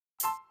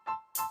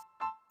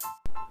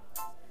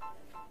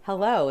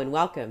Hello and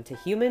welcome to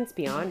Humans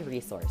Beyond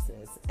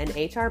Resources, an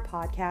HR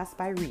podcast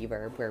by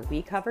Reverb where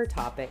we cover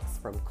topics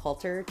from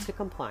culture to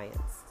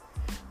compliance.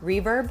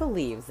 Reverb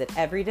believes that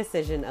every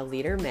decision a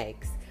leader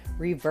makes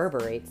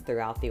reverberates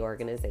throughout the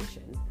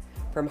organization,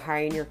 from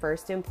hiring your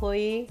first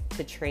employee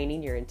to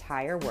training your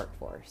entire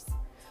workforce.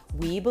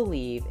 We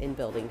believe in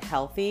building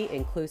healthy,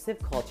 inclusive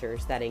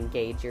cultures that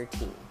engage your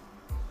team.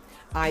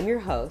 I'm your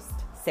host,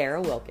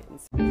 Sarah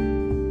Wilkins.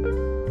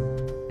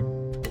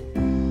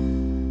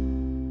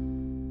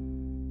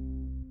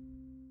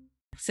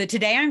 So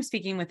today I'm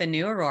speaking with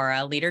Anu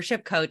Arora,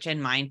 leadership coach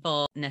and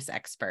mindfulness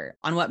expert,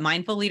 on what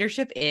mindful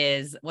leadership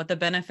is, what the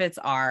benefits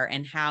are,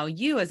 and how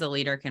you as a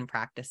leader can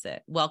practice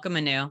it. Welcome,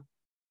 Anu.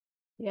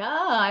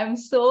 Yeah, I'm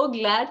so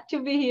glad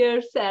to be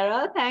here,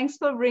 Sarah. Thanks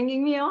for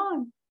bringing me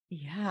on.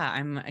 Yeah,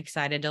 I'm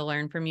excited to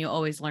learn from you,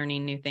 always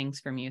learning new things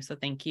from you. So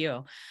thank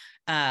you.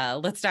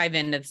 Let's dive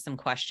into some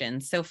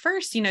questions. So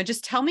first,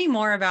 just tell me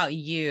more about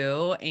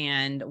you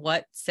and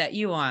what set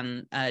you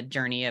on a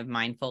journey of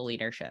mindful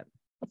leadership.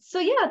 So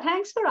yeah,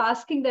 thanks for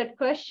asking that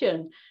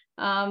question.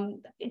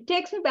 It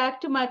takes me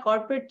back to my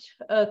corporate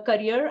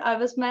career. I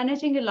was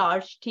managing a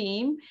large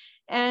team.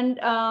 And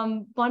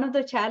one of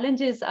the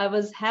challenges I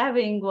was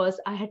having was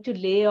I had to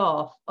lay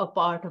off a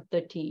part of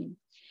the team.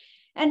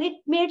 And it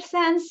made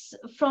sense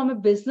from a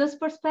business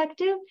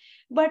perspective,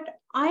 but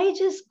I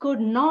just could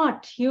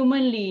not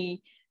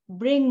humanly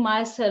bring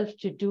myself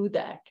to do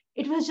that.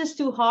 It was just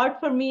too hard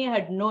for me. I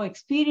had no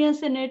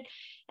experience in it.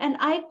 And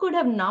I could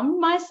have numbed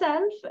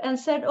myself and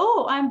said,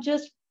 oh, I'm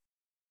just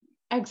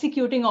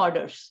executing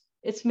orders.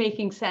 It's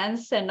making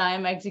sense and I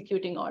am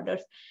executing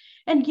orders.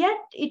 And yet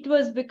it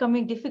was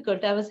becoming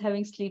difficult. I was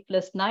having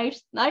sleepless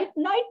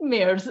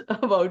nightmares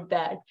about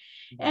that.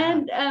 Yeah.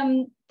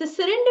 And the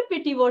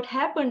serendipity, what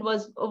happened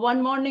was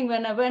one morning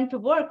when I went to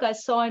work, I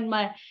saw in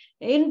my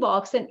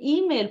inbox an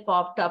email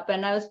popped up,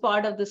 and I was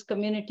part of this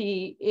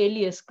community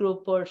alias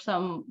group or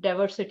some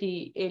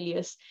diversity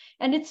alias.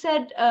 And it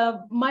said,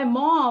 my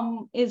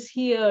mom is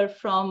here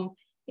from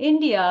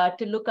India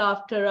to look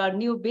after our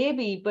new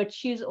baby, but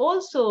she's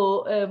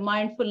also a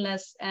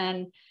mindfulness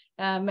and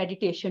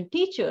meditation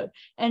teacher.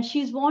 And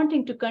she's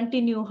wanting to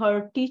continue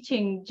her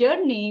teaching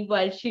journey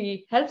while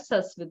she helps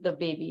us with the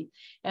baby.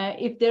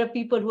 If there are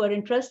people who are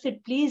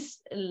interested, please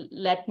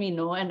let me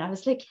know. And I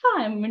was like,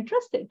 yeah, I'm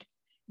interested.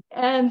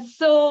 And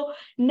so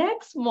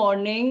next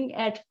morning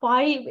at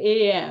 5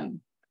 a.m.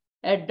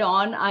 at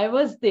dawn, I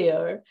was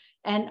there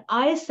and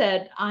I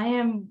said,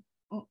 I'm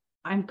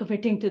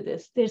committing to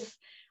this.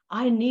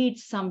 I need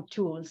some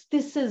tools.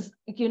 This is,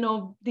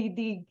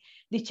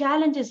 the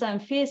challenges I'm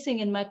facing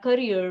in my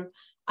career,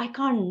 I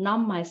can't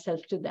numb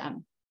myself to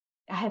them.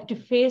 I have to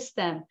face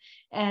them,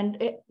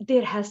 and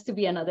there has to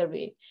be another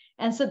way.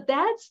 And so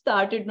that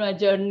started my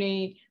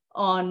journey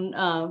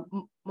on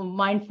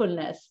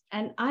mindfulness.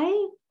 And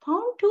I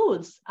found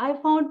tools. I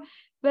found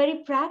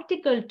very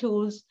practical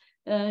tools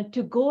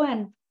to go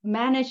and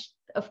manage,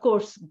 of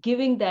course,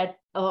 giving that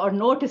or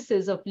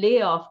notices of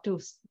layoff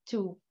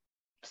to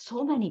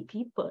so many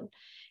people,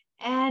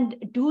 and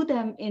do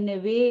them in a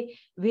way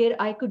where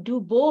I could do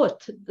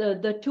both.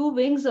 The two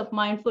wings of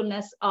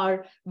mindfulness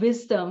are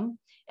wisdom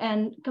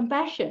and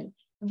compassion.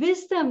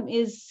 Wisdom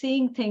is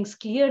seeing things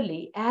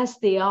clearly as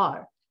they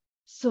are.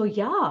 So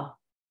yeah,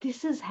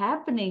 this is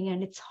happening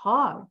and it's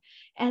hard.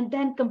 And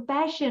then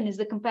compassion is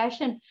the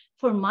compassion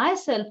for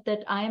myself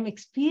that I am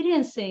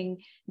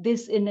experiencing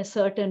this in a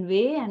certain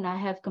way, and I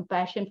have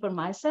compassion for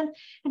myself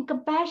and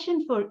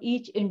compassion for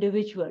each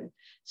individual.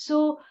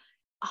 So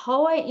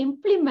how I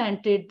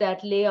implemented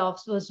that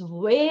layoffs was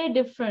way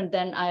different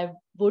than I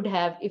would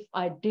have if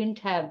I didn't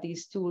have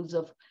these tools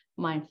of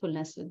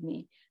mindfulness with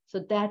me. So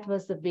that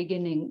was the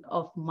beginning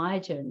of my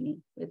journey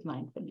with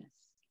mindfulness.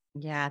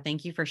 Yeah,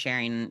 thank you for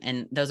sharing.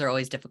 And those are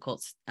always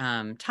difficult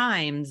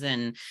times.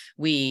 And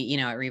we,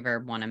 at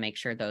Reverb want to make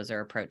sure those are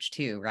approached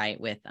too, right?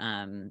 With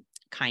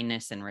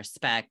kindness and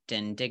respect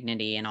and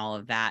dignity and all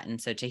of that. And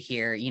so to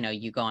hear,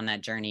 you go on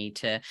that journey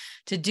to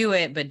do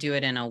it, but do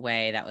it in a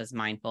way that was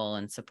mindful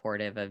and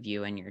supportive of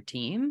you and your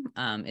team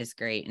is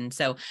great. And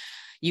so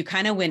you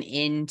kind of went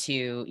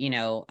into,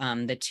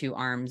 the two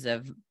arms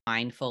of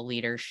mindful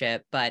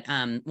leadership. But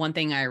one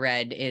thing I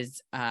read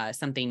is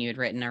something you had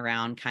written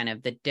around kind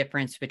of the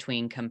difference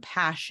between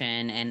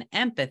compassion and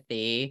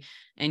empathy.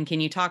 And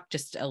can you talk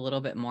just a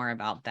little bit more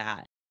about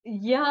that?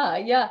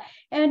 Yeah.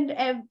 And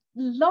a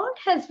lot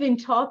has been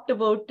talked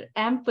about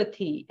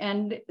empathy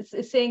and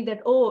saying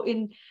that,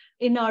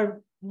 in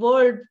our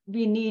world,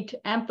 we need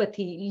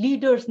empathy.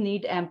 Leaders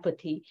need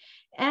empathy.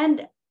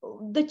 And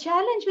the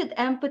challenge with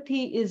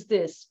empathy is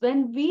this: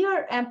 when we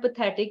are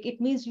empathetic,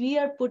 it means we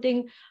are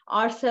putting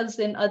ourselves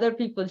in other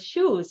people's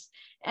shoes.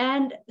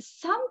 And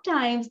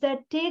sometimes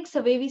that takes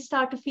away, we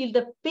start to feel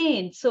the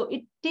pain. So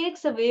it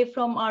takes away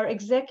from our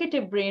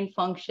executive brain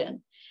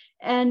function,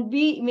 and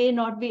we may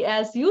not be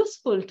as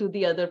useful to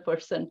the other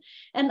person.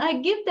 And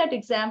I give that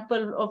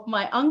example of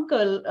my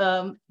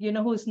uncle,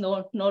 who's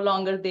no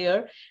longer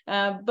there,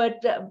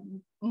 but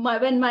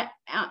when my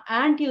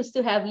aunt used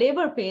to have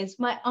labor pains,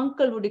 my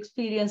uncle would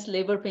experience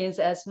labor pains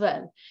as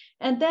well.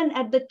 And then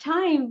at the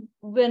time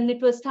when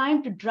it was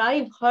time to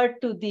drive her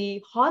to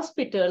the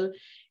hospital,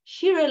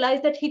 she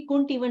realized that he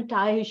couldn't even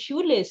tie his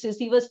shoelaces.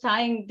 He was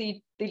tying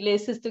the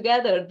laces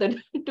together,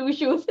 the two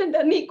shoes, and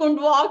then he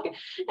couldn't walk.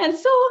 And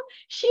so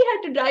she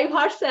had to drive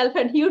herself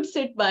and he would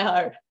sit by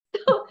her.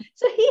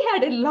 So he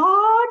had a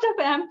lot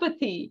of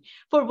empathy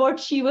for what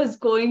she was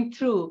going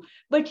through,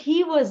 but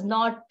he was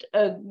not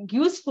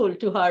useful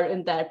to her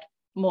in that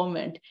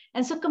moment.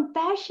 And so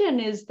compassion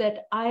is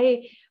that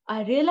I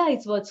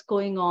realize what's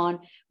going on,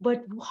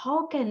 but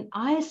how can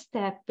I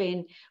step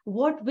in?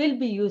 What will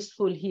be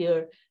useful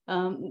here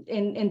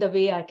in the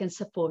way I can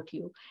support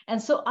you?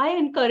 And so I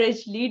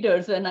encourage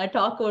leaders, when I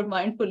talk about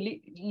mindful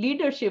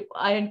leadership,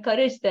 I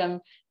encourage them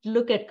to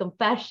look at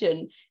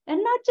compassion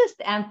and not just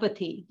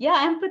empathy. Yeah,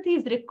 empathy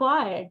is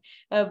required,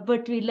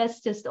 but let's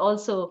just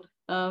also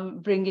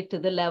bring it to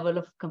the level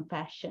of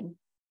compassion.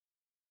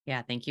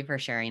 Yeah, thank you for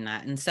sharing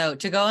that. And so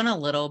to go in a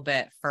little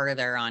bit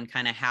further on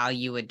kind of how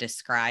you would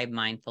describe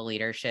mindful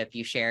leadership,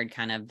 you shared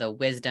kind of the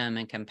wisdom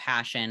and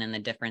compassion and the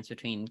difference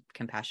between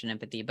compassion and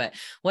empathy. But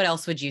what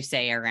else would you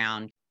say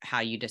around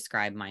how you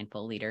describe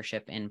mindful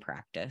leadership in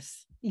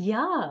practice?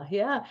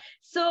 Yeah.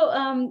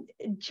 So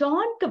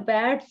John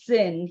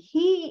Kabat-Zinn,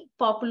 he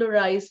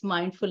popularized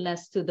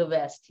mindfulness to the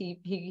West.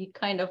 He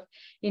kind of,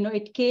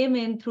 it came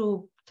in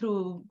through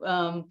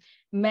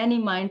many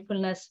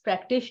mindfulness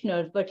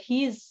practitioners, but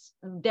his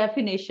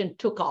definition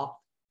took off.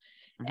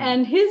 Mm-hmm.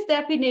 And his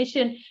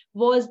definition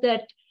was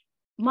that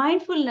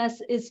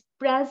mindfulness is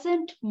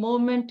present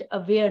moment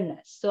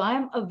awareness. So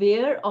I'm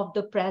aware of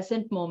the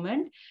present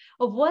moment,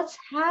 of what's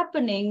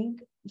happening,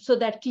 so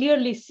that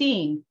clearly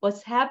seeing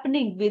what's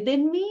happening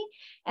within me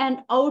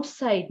and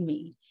outside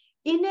me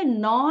in a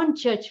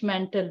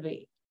non-judgmental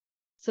way.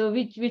 So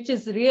which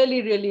is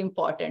really, really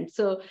important.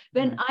 So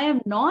when I am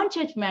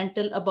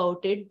non-judgmental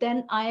about it,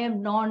 then I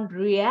am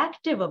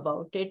non-reactive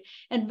about it.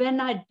 And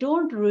when I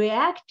don't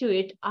react to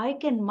it, I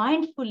can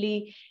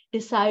mindfully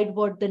decide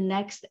what the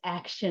next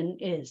action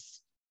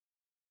is.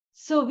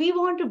 So we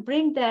want to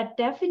bring that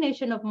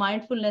definition of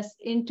mindfulness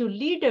into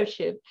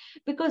leadership,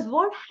 because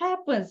what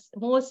happens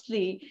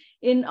mostly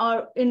in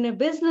a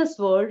business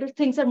world,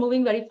 things are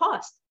moving very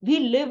fast. We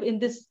live in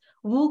this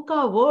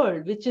VUCA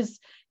world, which is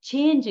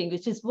changing,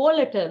 which is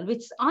volatile, which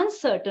is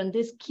uncertain,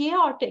 this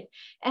chaotic,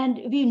 and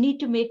we need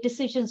to make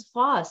decisions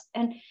fast.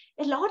 And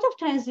a lot of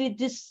times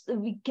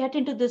we get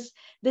into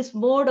this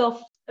mode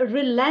of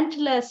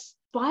relentless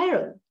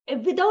spiral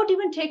without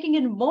even taking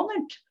a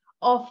moment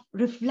of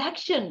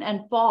reflection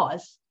and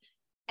pause.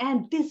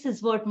 And this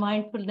is what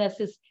mindfulness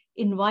is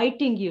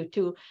inviting you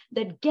to,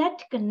 that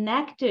get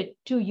connected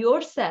to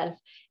yourself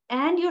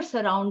and your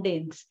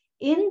surroundings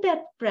in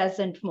that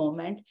present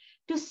moment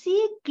to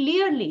see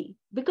clearly.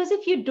 Because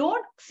if you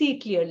don't see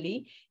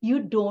clearly, you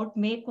don't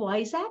make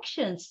wise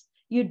actions.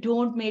 You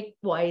don't make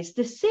wise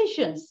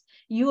decisions.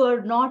 You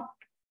are not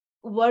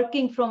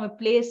working from a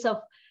place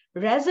of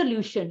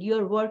resolution.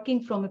 You're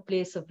working from a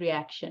place of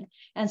reaction.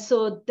 And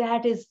so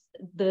that is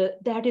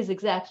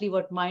exactly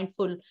what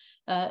mindful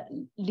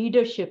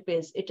leadership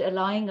is. It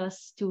allowing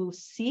us to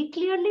see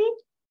clearly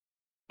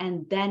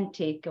and then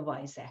take a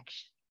wise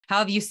action. How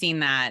have you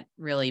seen that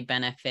really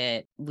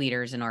benefit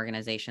leaders and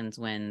organizations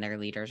when their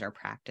leaders are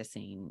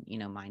practicing,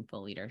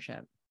 mindful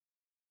leadership?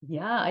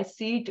 Yeah, I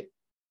see it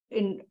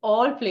in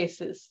all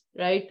places,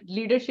 right?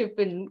 Leadership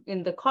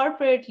in the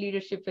corporate,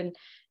 leadership in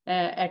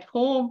at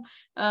home.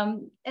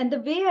 And the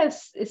way I've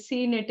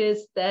seen it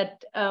is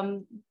that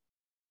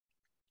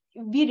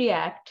we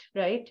react,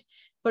 right?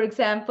 For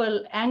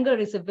example, anger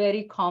is a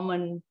very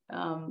common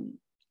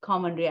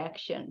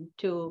reaction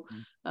to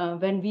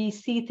when we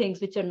see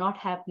things which are not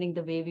happening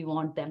the way we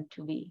want them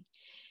to be.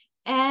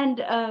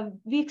 And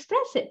we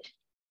express it.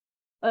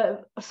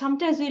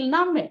 Sometimes we'll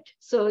numb it.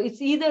 So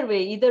it's either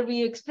way, either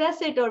we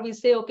express it or we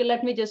say, okay,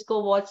 let me just go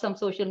watch some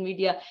social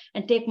media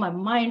and take my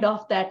mind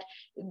off that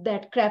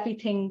crappy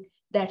thing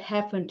that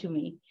happened to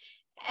me.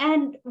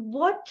 And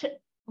what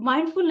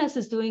mindfulness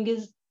is doing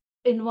is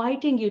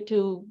inviting you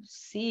to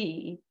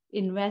see,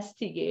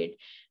 investigate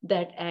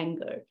that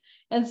anger.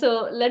 And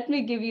so let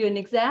me give you an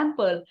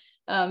example.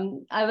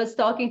 I was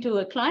talking to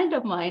a client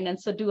of mine, and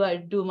so I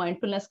do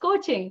mindfulness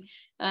coaching.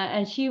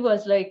 And she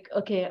was like,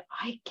 okay,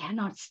 I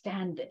cannot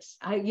stand this.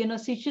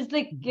 She's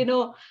like,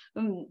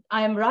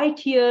 I'm right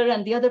here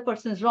and the other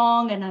person is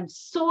wrong. And I'm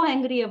so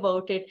angry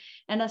about it.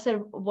 And I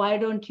said, why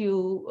don't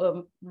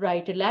you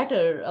write a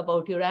letter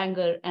about your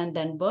anger and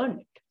then burn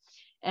it?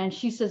 And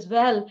she says,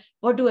 well,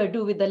 what do I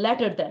do with the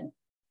letter then?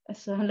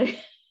 So I'm like,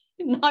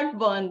 not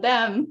burn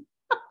them,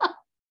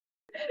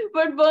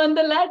 but burn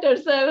the letter.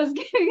 So I was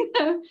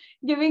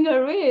giving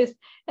her ways.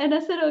 And I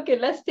said, okay,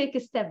 let's take a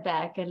step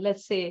back and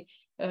let's say,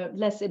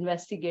 let's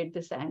investigate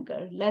this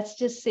anger. Let's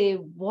just say,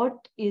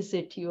 what is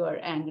it you are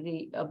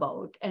angry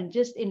about? And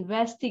just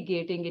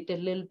investigating it a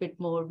little bit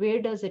more.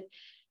 Where does it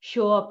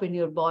show up in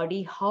your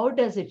body? How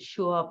does it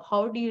show up?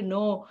 How do you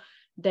know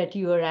that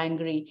you are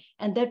angry?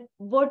 And that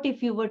what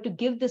if you were to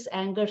give this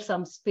anger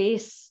some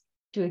space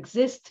to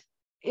exist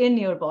in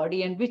your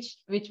body, and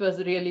which was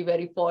really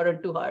very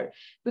foreign to her,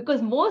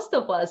 because most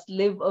of us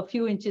live a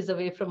few inches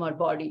away from our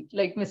body,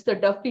 like Mr.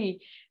 Duffy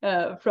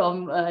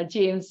from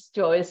James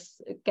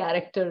Joyce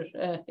character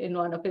in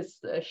one of his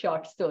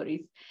short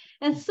stories.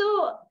 And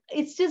so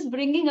it's just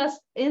bringing us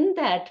in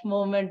that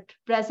moment,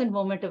 present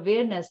moment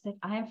awareness, that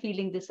I am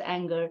feeling this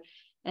anger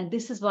and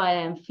this is why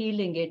I am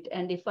feeling it.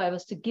 And if I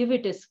was to give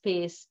it a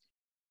space,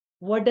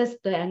 what does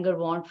the anger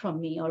want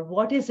from me, or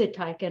what is it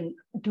I can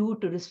do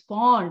to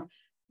respond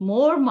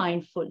more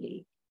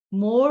mindfully,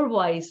 more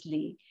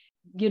wisely,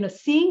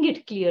 seeing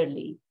it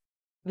clearly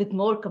with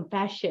more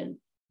compassion?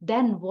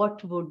 Then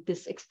what would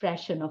this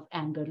expression of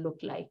anger look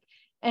like?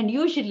 And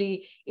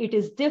usually it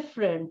is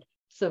different.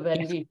 So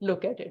when we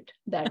look at it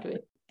that way.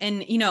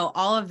 And,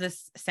 all of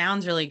this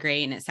sounds really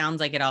great. And it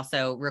sounds like it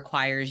also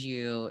requires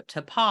you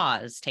to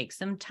pause, take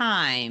some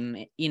time,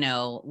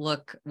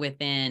 look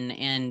within,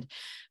 and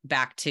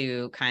back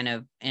to kind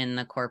of in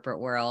the corporate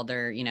world,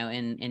 or,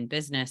 in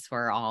business,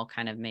 we're all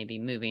kind of maybe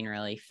moving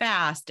really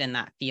fast, and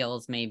that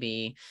feels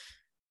maybe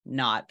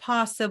not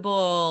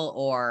possible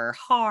or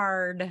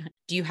hard.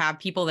 Do you have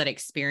people that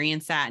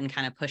experience that and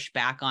kind of push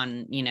back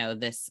on,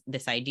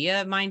 this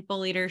idea of mindful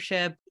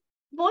leadership?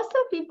 Most of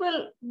the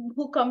people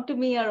who come to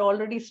me are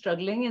already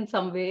struggling in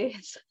some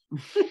ways.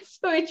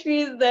 So which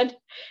means that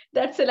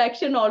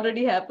selection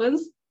already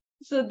happens.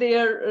 So they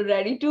are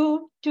ready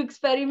to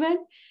experiment.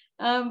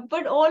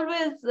 But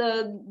always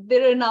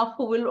there are enough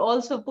who will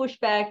also push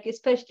back,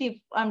 especially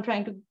if I'm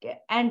trying to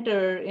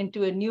enter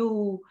into a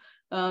new,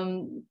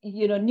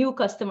 new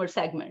customer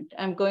segment.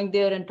 I'm going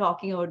there and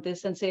talking about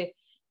this and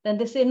then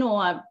they say,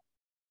 no,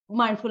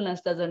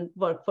 mindfulness doesn't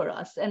work for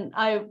us. And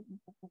I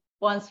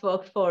once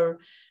worked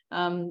for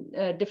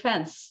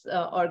defense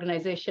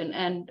organization.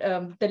 And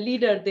the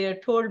leader there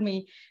told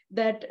me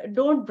that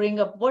don't bring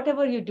up,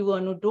 whatever you do,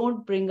 Anu,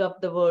 don't bring up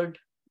the word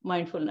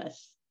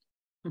mindfulness.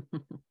 So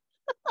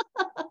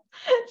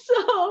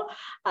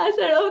I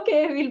said,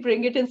 okay, we'll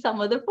bring it in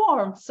some other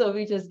form. So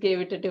we just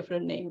gave it a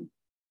different name.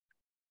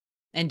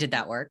 And did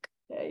that work?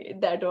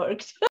 That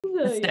worked.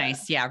 That's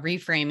nice. Yeah.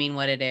 Reframing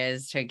what it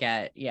is to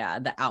get,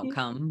 the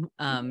outcome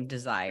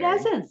desired.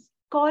 Presence.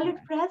 Call it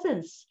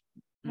presence,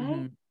 right?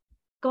 Mm-hmm.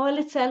 Call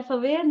it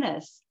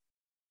self-awareness,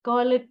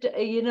 call it,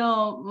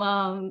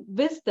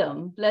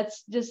 wisdom.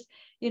 Let's just,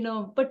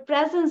 but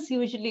presence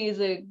usually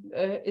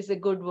is a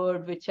good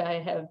word, which I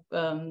have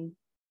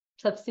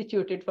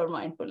substituted for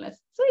mindfulness.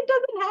 So it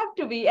doesn't have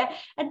to be.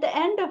 At the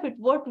end of it,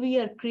 what we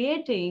are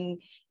creating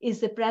is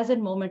the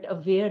present moment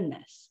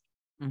awareness.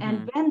 Mm-hmm.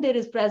 And when there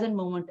is present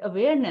moment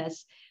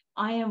awareness,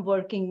 I am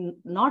working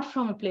not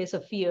from a place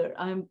of fear.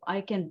 I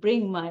can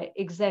bring my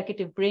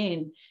executive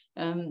brain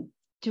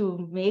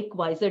to make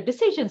wiser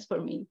decisions for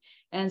me.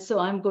 And so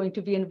I'm going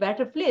to be in a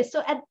better place.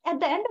 So at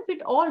the end of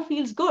it, all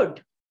feels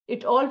good.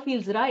 It all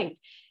feels right.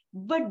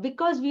 But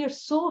because we are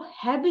so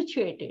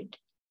habituated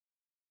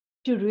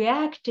to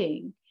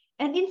reacting,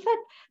 and in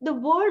fact, the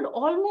world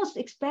almost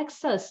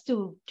expects us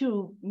to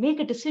make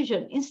a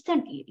decision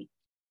instantly,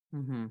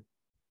 mm-hmm.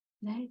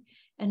 right?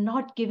 And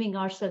not giving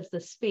ourselves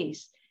the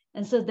space.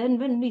 And so then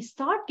when we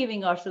start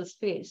giving ourselves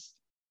space,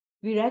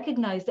 we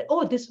recognize that,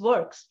 oh, this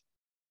works.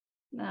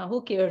 Now,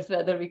 who cares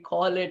whether we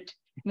call it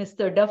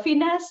Mr.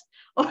 Duffiness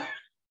or,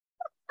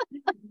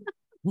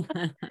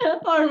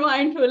 or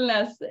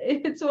mindfulness?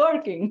 It's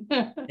working.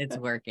 It's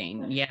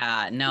working.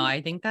 Yeah, no,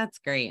 I think that's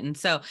great. And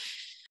so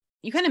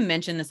you kind of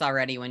mentioned this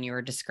already when you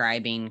were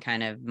describing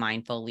kind of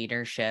mindful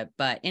leadership,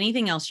 but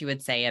anything else you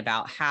would say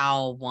about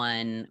how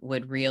one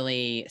would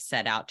really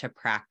set out to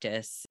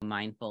practice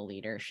mindful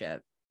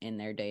leadership in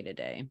their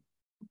day-to-day?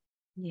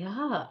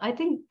 Yeah, I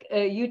think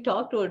you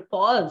talked about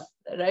pause,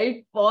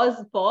 right?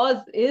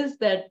 Pause is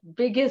that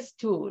biggest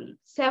tool.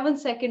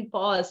 7-second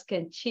pause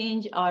can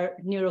change our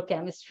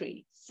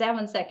neurochemistry.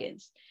 7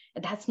 seconds.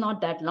 And that's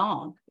not that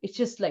long. It's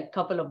just like a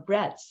couple of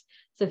breaths.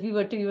 So if we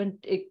were to even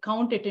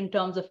count it in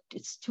terms of,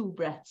 it's 2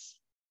 breaths,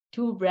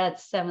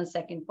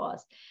 7-second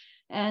pause.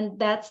 And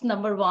that's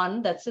number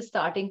one. That's the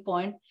starting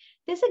point.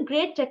 There's a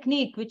great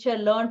technique which I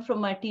learned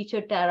from my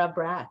teacher, Tara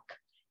Brach,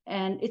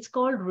 and it's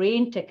called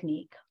RAIN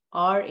technique.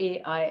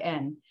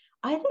 RAIN.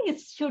 I think it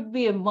should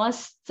be a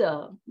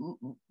must-have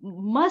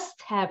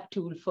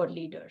tool for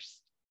leaders.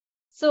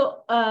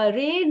 So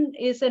RAIN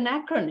is an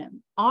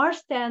acronym. R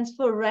stands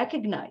for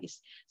recognize.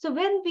 So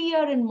when we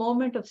are in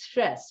moment of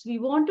stress, we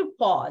want to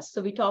pause.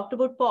 So we talked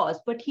about pause,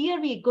 but here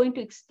we're going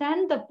to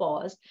extend the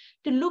pause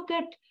to look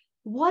at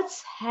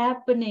what's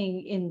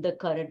happening in the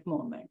current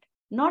moment.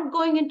 Not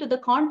going into the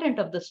content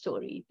of the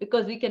story,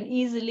 because we can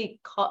easily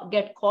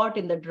get caught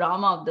in the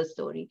drama of the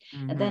story.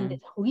 Mm-hmm. And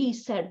then we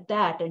said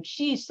that and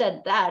she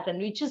said that, and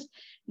we just,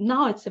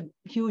 now it's a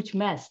huge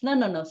mess.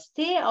 No.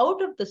 Stay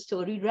out of the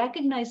story.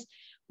 Recognize,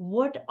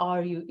 what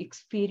are you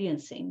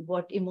experiencing?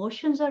 What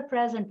emotions are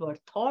present?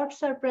 What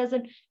thoughts are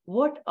present?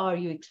 What are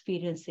you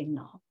experiencing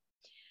now?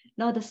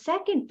 Now, the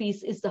second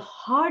piece is the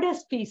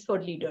hardest piece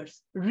for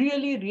leaders,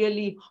 really,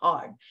 really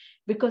hard,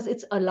 because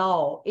it's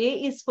allow. A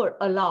is for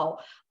allow.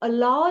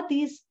 Allow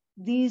these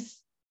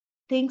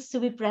things to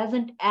be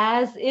present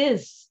as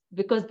is,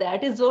 because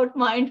that is what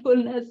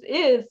mindfulness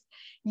is.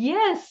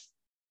 Yes,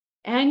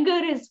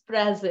 anger is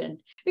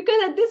present,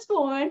 because at this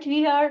point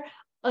we are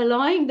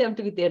allowing them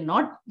to be there,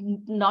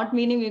 not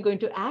meaning we're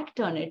going to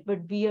act on it, but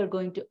we are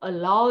going to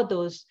allow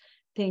those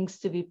things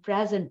to be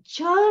present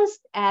just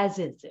as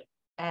it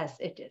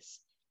is.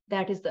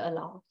 That is the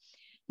allow.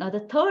 Now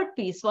the third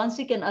piece, once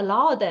we can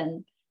allow,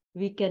 then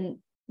we can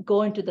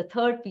go into the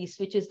third piece,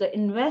 which is the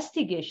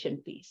investigation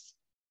piece,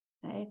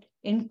 right?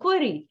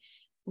 Inquiry.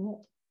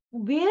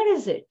 Where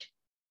is it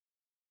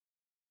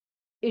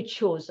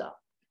shows up?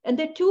 And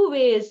there are two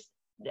ways.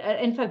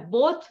 In fact,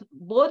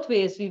 both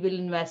ways we will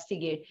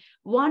investigate.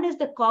 One is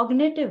the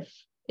cognitive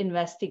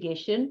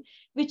investigation,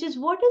 which is,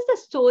 what is the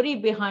story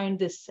behind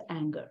this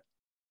anger?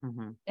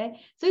 Okay?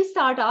 So we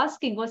start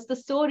asking, what's the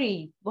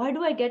story? Why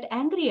do I get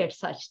angry at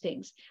such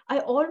things? I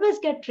always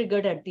get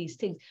triggered at these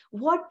things.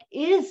 What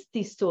is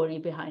the story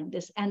behind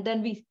this? And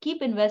then we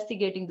keep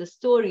investigating the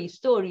story.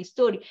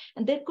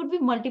 And there could be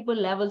multiple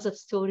levels of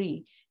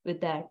story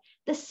with that.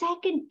 The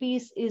second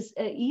piece is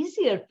an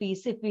easier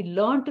piece if we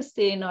learn to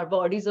stay in our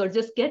bodies or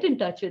just get in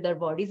touch with our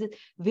bodies.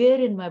 Where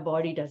in my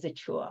body does it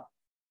show up?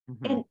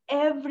 And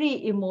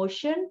every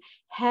emotion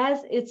has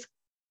its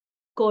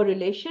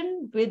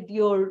correlation with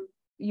your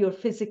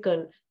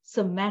physical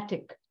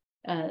somatic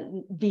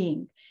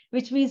being,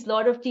 which means a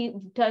lot of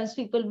times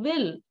people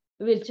will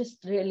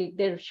just really,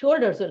 their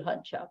shoulders will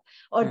hunch up,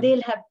 or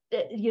they'll have,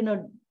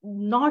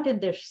 knot in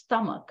their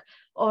stomach,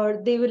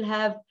 or they will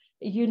have,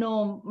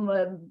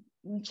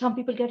 some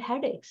people get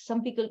headaches,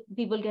 some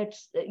people get,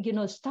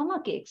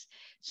 stomach aches.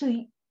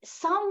 So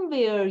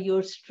somewhere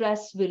your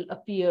stress will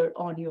appear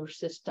on your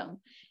system.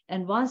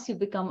 And once you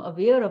become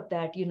aware of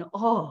that,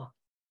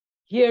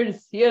 here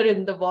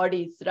in the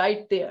body, it's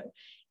right there.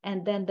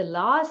 And then the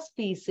last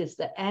piece is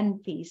the N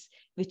piece,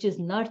 which is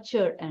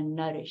nurture and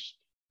nourish.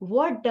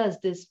 What does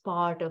this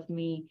part of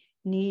me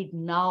need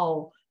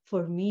now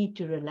for me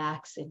to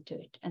relax into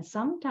it? And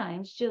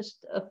sometimes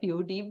just a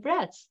few deep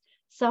breaths.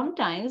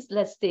 Sometimes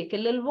let's take a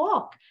little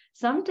walk.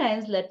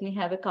 Sometimes let me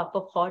have a cup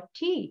of hot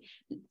tea.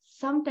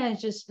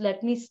 Sometimes just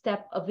let me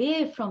step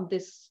away from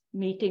this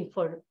meeting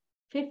for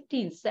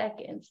 15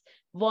 seconds,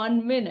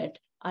 1 minute.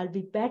 I'll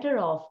be better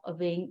off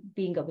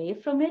being away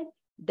from it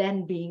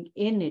than being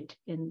in it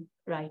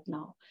right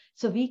now.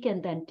 So we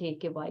can then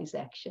take a wise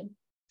action.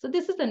 So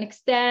this is an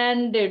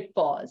extended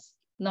pause,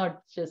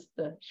 not just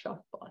the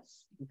short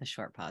pause. The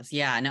short pause.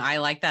 Yeah, no, I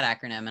like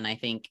that acronym. And I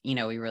think, we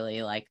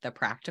really like the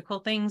practical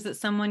things that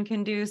someone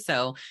can do.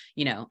 So,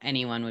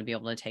 anyone would be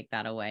able to take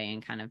that away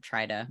and kind of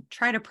try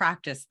to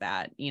practice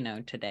that,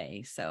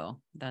 today.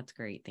 So that's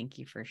great. Thank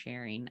you for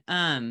sharing.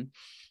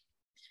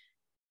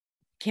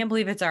 Can't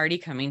believe it's already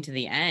coming to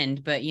the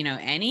end, but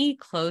any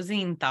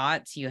closing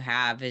thoughts you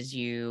have as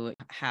you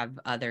have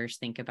others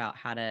think about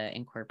how to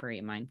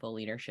incorporate mindful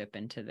leadership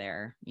into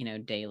their,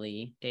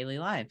 daily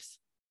lives?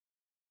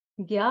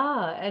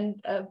 Yeah,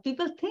 and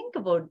people think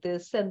about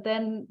this and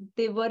then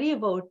they worry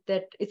about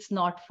that it's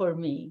not for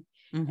me.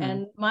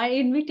 And my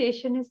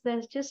invitation is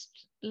that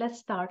just let's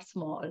start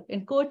small.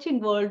 In coaching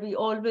world, we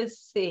always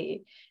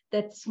say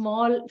that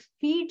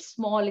feed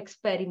small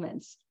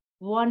experiments,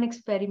 one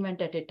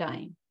experiment at a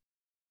time.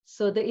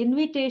 So the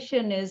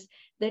invitation is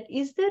that,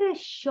 is there a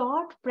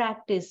short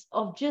practice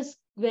of just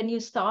when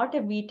you start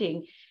a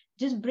meeting,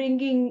 just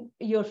bringing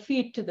your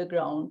feet to the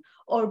ground,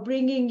 or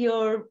feeling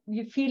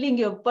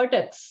your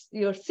buttocks,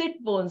 your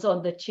sit bones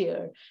on the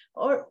chair,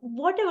 or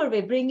whatever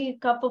way, bringing a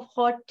cup of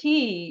hot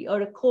tea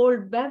or a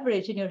cold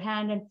beverage in your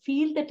hand and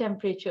feel the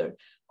temperature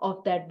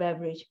of that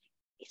beverage.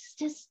 It's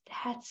just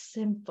that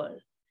simple.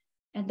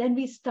 And then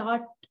we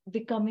start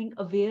becoming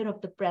aware of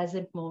the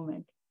present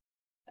moment.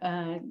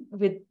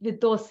 With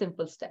those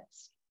simple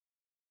steps.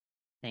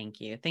 Thank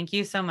you. Thank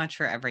you so much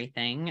for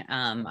everything.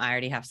 I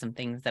already have some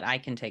things that I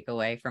can take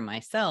away from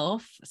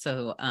myself.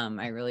 So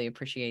I really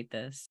appreciate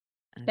this.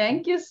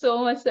 Thank you so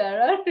much,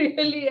 Sarah. I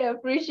really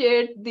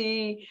appreciate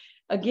the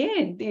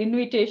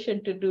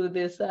invitation to do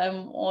this.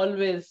 I'm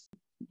always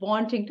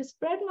wanting to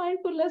spread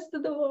mindfulness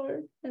to the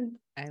world, and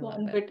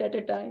one bit at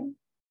a time.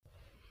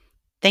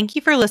 Thank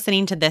you for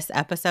listening to this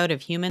episode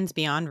of Humans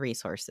Beyond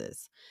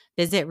Resources.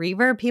 Visit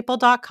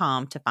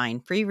reverbpeople.com to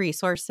find free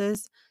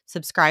resources,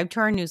 subscribe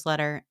to our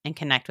newsletter, and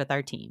connect with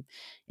our team.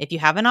 If you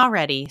haven't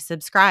already,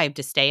 subscribe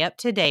to stay up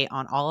to date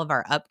on all of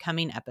our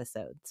upcoming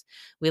episodes.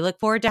 We look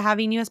forward to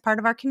having you as part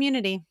of our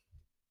community.